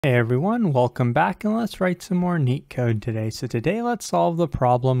Hey everyone, welcome back and let's write some more Leetcode today. So today let's solve the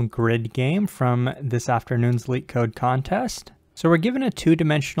problem grid game from this afternoon's Leetcode contest. So we're given a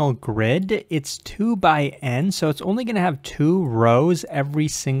two-dimensional grid. It's 2 by n, so it's only going to have 2 rows every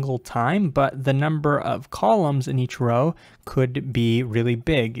single time, but the number of columns in each row could be really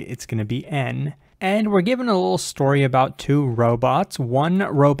big. It's going to be n. And we're given a little story about 2 robots. One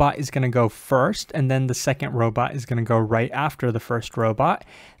robot is going to go first, and then the second robot is going to go right after the first robot.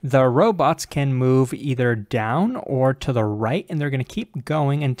 The robots can move either down or to the right, and they're going to keep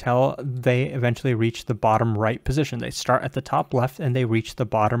going until they eventually reach the bottom right position. They start at the top left and they reach the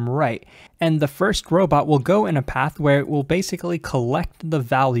bottom right. And the first robot will go in a path where it will basically collect the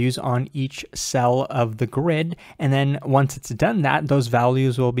values on each cell of the grid. And then once it's done that, those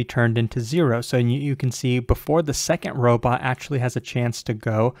values will be turned into 0. So you can see before the second robot actually has a chance to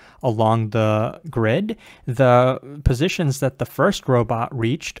go along the grid, the positions that the first robot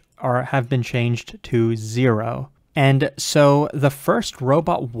reached have been changed to 0. And so the first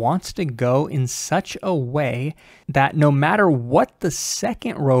robot wants to go in such a way that no matter what the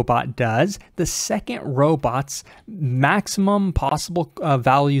second robot does, the second robot's maximum possible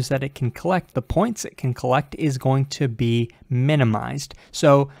values that it can collect, the points it can collect, is going to be minimized.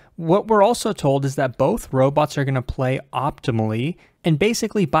 So what we're also told is that both robots are going to play optimally, and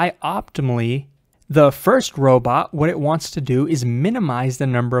basically by optimally, the first robot, what it wants to do is minimize the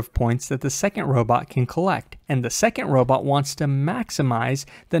number of points that the second robot can collect. And the second robot wants to maximize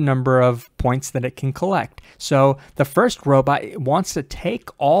the number of points that it can collect. So the first robot wants to take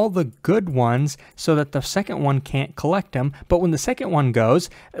all the good ones so that the second one can't collect them. But when the second one goes,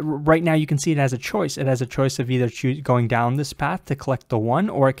 right now you can see it has a choice. It has a choice of either going down this path to collect the 1,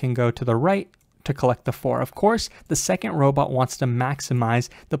 or it can go to the right to collect the 4. Of course, the second robot wants to maximize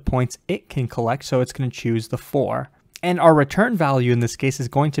the points it can collect, so it's going to choose the 4. And our return value in this case is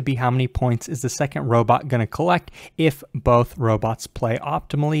going to be how many points is the second robot going to collect if both robots play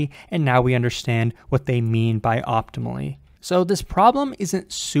optimally. And now we understand what they mean by optimally. So this problem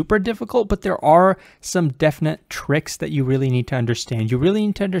isn't super difficult, but there are some definite tricks that you really need to understand. You really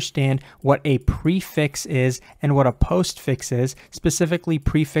need to understand what a prefix is and what a postfix is, specifically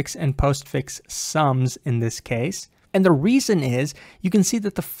prefix and postfix sums in this case. And the reason is, you can see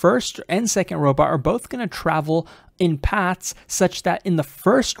that the first and second robot are both going to travel in paths such that in the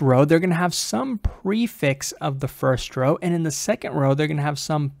first row, they're going to have some prefix of the first row, and in the second row, they're going to have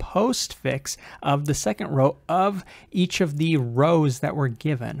some postfix of the second row of each of the rows that were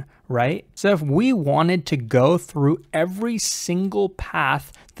given, right? So if we wanted to go through every single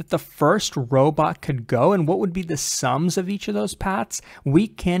path that the first robot could go, and what would be the sums of each of those paths, we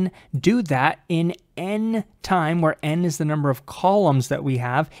can do that in n time, where n is the number of columns that we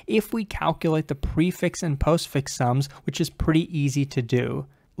have, if we calculate the prefix and postfix sums, which is pretty easy to do.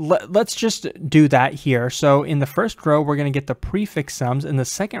 Let's just do that here. So in the first row, we're going to get the prefix sums. In the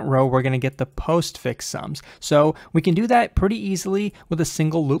second row, we're going to get the postfix sums. So we can do that pretty easily with a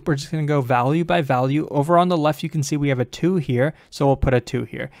single loop. We're just going to go value by value. Over on the left, you can see we have a 2 here, so we'll put a 2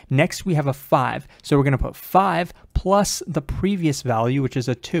 here. Next, we have a 5. So we're going to put 5 plus the previous value, which is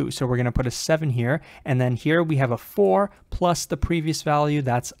a 2. So we're going to put a 7 here. And then here we have a 4 plus the previous value,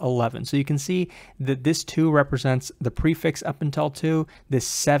 that's 11. So you can see that this 2 represents the prefix up until 2. This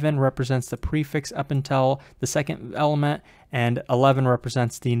 7 represents the prefix up until the second element, and 11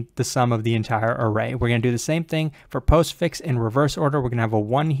 represents the sum of the entire array. We're going to do the same thing for postfix in reverse order. We're going to have a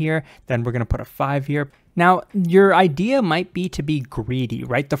 1 here, then we're going to put a 5 here. Now, your idea might be to be greedy,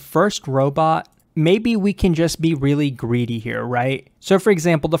 right? The first robot, maybe we can just be really greedy here, right? So for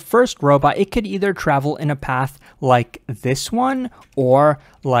example, the first robot, it could either travel in a path like this one, or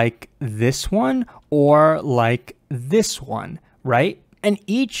like this one, or like this one, right? And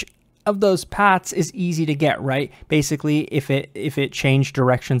each of those paths is easy to get, right? Basically, if it changed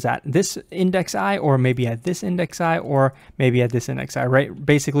directions at this index I, or maybe at this index I, or maybe at this index I, right?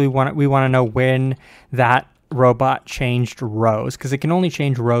 Basically, we want to know when that robot changed rows, because it can only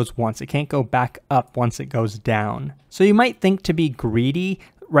change rows once. It can't go back up once it goes down. So you might think to be greedy,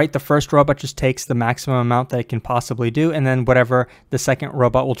 right? The first robot just takes the maximum amount that it can possibly do, and then whatever the second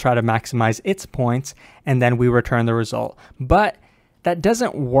robot will try to maximize its points, and then we return the result. But that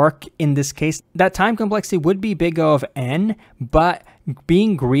doesn't work in this case. That time complexity would be big O of n, but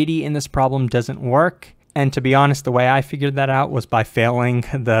being greedy in this problem doesn't work. And to be honest, the way I figured that out was by failing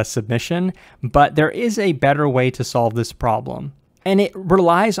the submission, but there is a better way to solve this problem. And it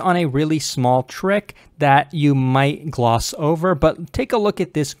relies on a really small trick that you might gloss over, but take a look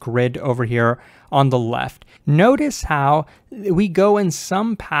at this grid over here on the left. Notice how we go in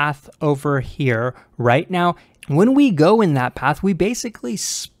some path over here. Right now, When we go in that path, we basically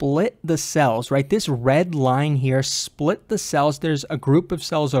split the cells, right? This red line here split the cells. There's a group of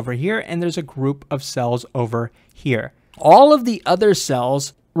cells over here, and there's a group of cells over here. All of the other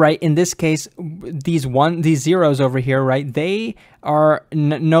cells, right, in this case, these zeros over here, right, they are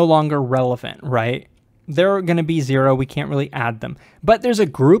no longer relevant, right? They're going to be 0. We can't really add them. But there's a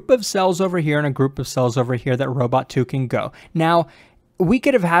group of cells over here and a group of cells over here that robot 2 can go. Now, we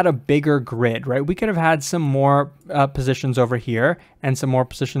could have had a bigger grid, right? We could have had some more positions over here and some more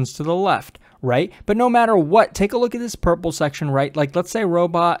positions to the left, right? But no matter what, take a look at this purple section, right? Like, let's say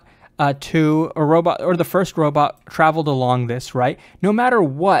robot 2 or the first robot traveled along this, right? No matter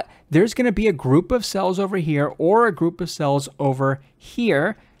what, there's going to be a group of cells over here or a group of cells over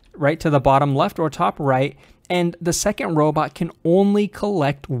here, right, to the bottom left or top right, and the second robot can only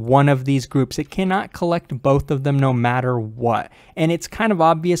collect one of these groups. It cannot collect both of them no matter what. And it's kind of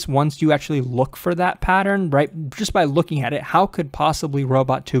obvious once you actually look for that pattern, right? Just by looking at it, how could possibly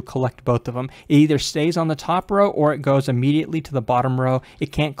robot 2 collect both of them? It either stays on the top row or it goes immediately to the bottom row.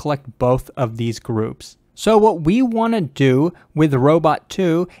 It can't collect both of these groups. So what we want to do with robot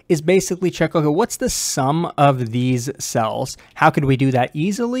 2 is basically check, okay, what's the sum of these cells? How could we do that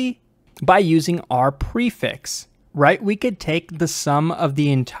easily? By using our prefix, right? We could take the sum of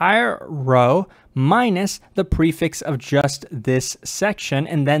the entire row minus the prefix of just this section,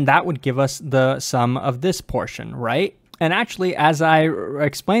 and then that would give us the sum of this portion, right? And actually, as I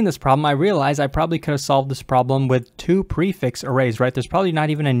explained this problem, I realized I probably could have solved this problem with 2 prefix arrays, right? There's probably not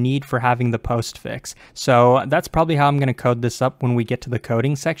even a need for having the postfix. So that's probably how I'm going to code this up when we get to the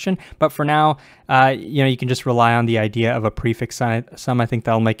coding section. But for now, you can just rely on the idea of a prefix sum. I think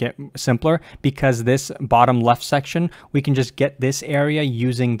that'll make it simpler because this bottom left section, we can just get this area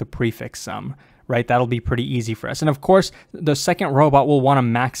using the prefix sum. Right, that'll be pretty easy for us. And of course, the second robot will want to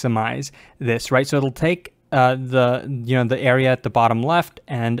maximize this, right? So it'll take the area at the bottom left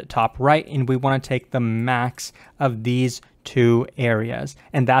and top right, and we want to take the max of these 2 areas,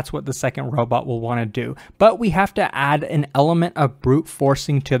 and that's what the second robot will want to do. But we have to add an element of brute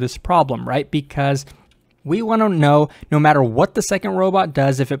forcing to this problem, right? Because we want to know, no matter what the second robot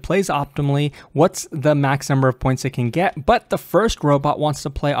does, if it plays optimally, what's the max number of points it can get. But the first robot wants to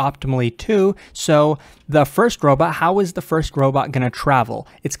play optimally too. So the first robot, how is the first robot going to travel?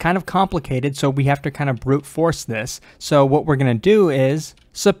 It's kind of complicated, so we have to kind of brute force this. So what we're going to do is,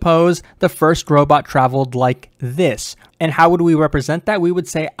 suppose the first robot traveled like this. And how would we represent that? We would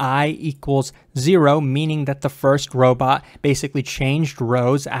say I equals 0, meaning that the first robot basically changed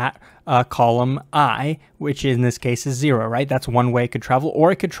rows at column I, which in this case is 0, right? That's one way it could travel.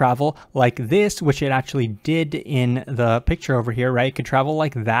 Or it could travel like this, which it actually did in the picture over here, right? It could travel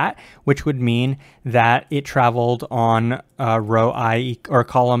like that, which would mean that it traveled on row I or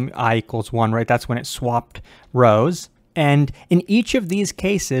column I equals 1, right? That's when it swapped rows. And in each of these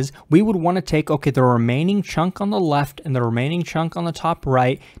cases, we would want to take, okay, the remaining chunk on the left and the remaining chunk on the top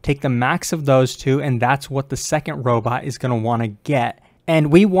right, take the max of those 2, and that's what the second robot is going to want to get.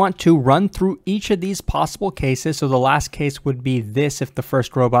 And we want to run through each of these possible cases. So the last case would be this if the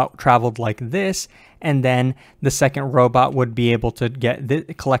first robot traveled like this, and then the second robot would be able to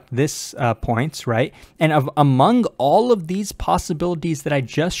collect this points, right? And among all of these possibilities that I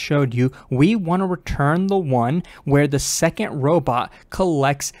just showed you, we want to return the one where the second robot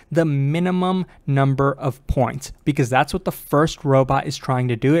collects the minimum number of points, because that's what the first robot is trying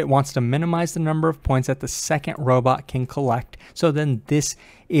to do. It wants to minimize the number of points that the second robot can collect. So then this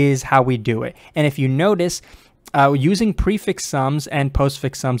is how we do it. And if you notice, using prefix sums and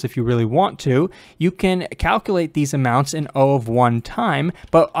postfix sums, if you really want to, you can calculate these amounts in O of 1 time,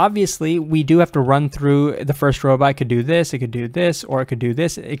 but obviously we do have to run through the first robot. It could do this, or it could do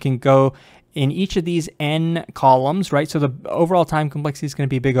this. It can go in each of these n columns, right? So the overall time complexity is going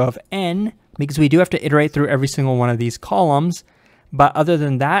to be big O of n, because we do have to iterate through every single one of these columns. But other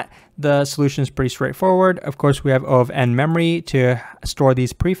than that, the solution is pretty straightforward. Of course, we have O of n memory to store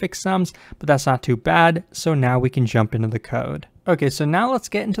these prefix sums, but that's not too bad. So now we can jump into the code. Okay, so now let's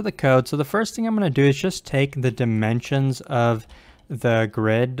get into the code. So the first thing I'm going to do is just take the dimensions of the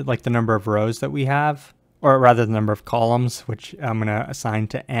grid, like the number of rows that we have, or rather the number of columns, which I'm going to assign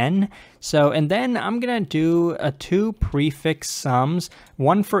to n. So, and then I'm going to do 2 prefix sums,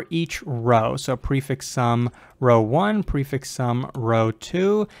 one for each row. So prefix sum row 1, prefix sum row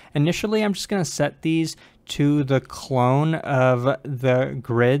 2. Initially, I'm just going to set these to the clone of the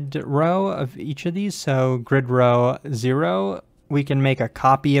grid row of each of these. So grid row 0, we can make a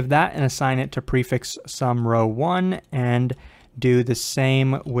copy of that and assign it to prefix sum row 1, and do the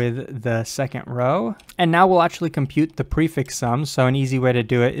same with the second row. And now we'll actually compute the prefix sum. So an easy way to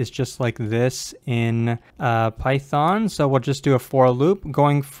do it is just like this in Python. So we'll just do a for loop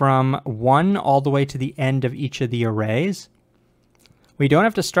going from 1 all the way to the end of each of the arrays. We don't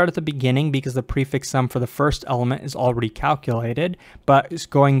have to start at the beginning because the prefix sum for the first element is already calculated, but it's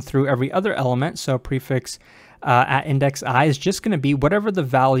going through every other element. So prefix at index I is just going to be whatever the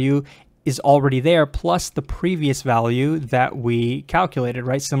value is already there plus the previous value that we calculated,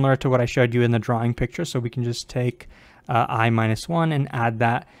 right? Similar to what I showed you in the drawing picture. So we can just take I minus 1 and add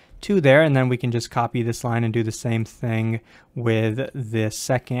that to there, and then we can just copy this line and do the same thing with the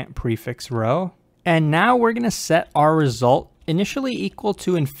second prefix row. And now we're going to set our result initially equal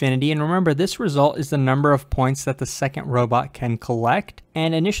to infinity. And remember, this result is the number of points that the second robot can collect.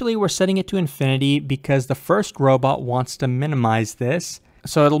 And initially we're setting it to infinity because the first robot wants to minimize this.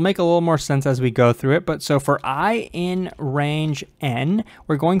 So it'll make a little more sense as we go through it. But so for I in range n,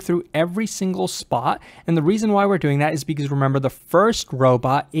 we're going through every single spot. And the reason why we're doing that is because remember, the first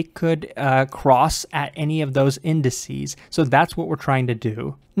robot, it could cross at any of those indices. So that's what we're trying to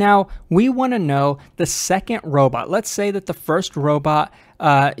do. Now, we want to know the second robot. Let's say that the first robot,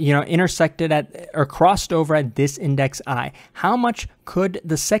 intersected at or crossed over at this index I. How much could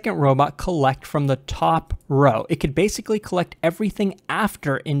the second robot collect from the top row? It could basically collect everything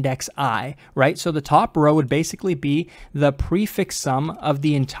after index I, right? So the top row would basically be the prefix sum of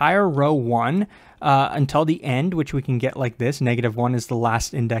the entire row 1 until the end, which we can get like this. -1 is the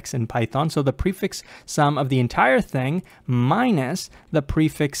last index in Python. So the prefix sum of the entire thing minus the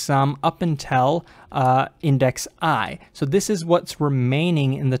prefix sum up until index I. So this is what's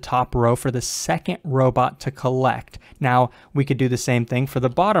remaining in the top row for the second robot to collect. Now we could do the same thing for the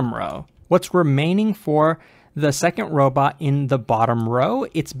bottom row. What's remaining for the second robot in the bottom row?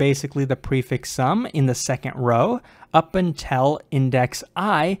 It's basically the prefix sum in the second row up until index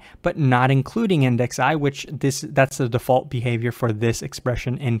I, but not including index I, which that's the default behavior for this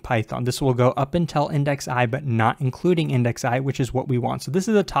expression in Python. This will go up until index I, but not including index I, which is what we want. So this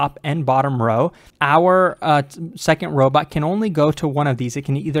is the top and bottom row. Our second robot can only go to one of these. It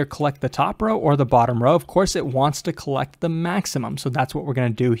can either collect the top row or the bottom row. Of course, it wants to collect the maximum. So that's what we're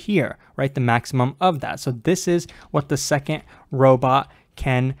going to do here, right? The maximum of that. So this is what the second robot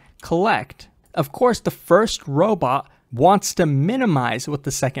can collect. Of course, the first robot wants to minimize what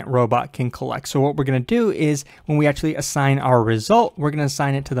the second robot can collect. So what we're going to do is when we actually assign our result, we're going to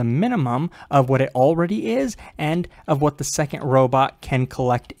assign it to the minimum of what it already is and of what the second robot can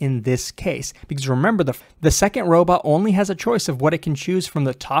collect in this case. Because remember, the second robot only has a choice of what it can choose from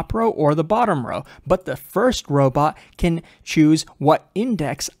the top row or the bottom row. But the first robot can choose what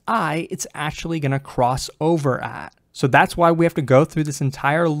index I it's actually going to cross over at. So that's why we have to go through this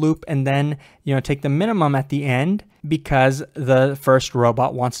entire loop and then, take the minimum at the end because the first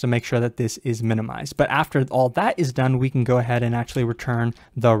robot wants to make sure that this is minimized. But after all that is done, we can go ahead and actually return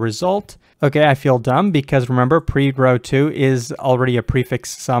the result. Okay, I feel dumb because remember, pre-row 2 is already a prefix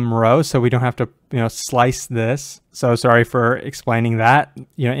sum row, so we don't have to, slice this. So sorry for explaining that.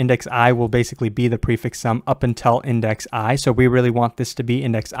 Index I will basically be the prefix sum up until index I. So we really want this to be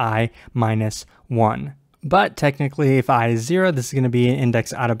index I minus 1. But technically, if I is 0, this is going to be an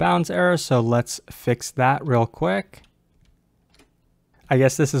index out of bounds error. So let's fix that real quick. I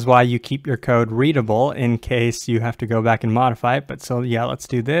guess this is why you keep your code readable in case you have to go back and modify it. But so yeah, let's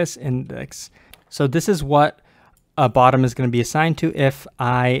do this index. So this is what a bottom is going to be assigned to if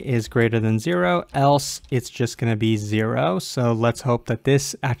I is greater than 0, else it's just going to be 0. So let's hope that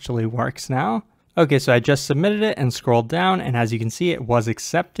this actually works now. Okay, so I just submitted it and scrolled down, and as you can see, it was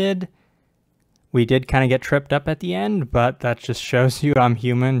accepted. We did kind of get tripped up at the end, but that just shows you I'm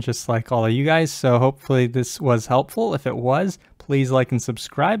human just like all of you guys. So hopefully this was helpful. If it was, please like and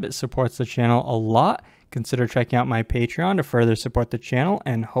subscribe. It supports the channel a lot. Consider checking out my Patreon to further support the channel,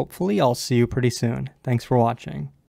 and hopefully I'll see you pretty soon. Thanks for watching.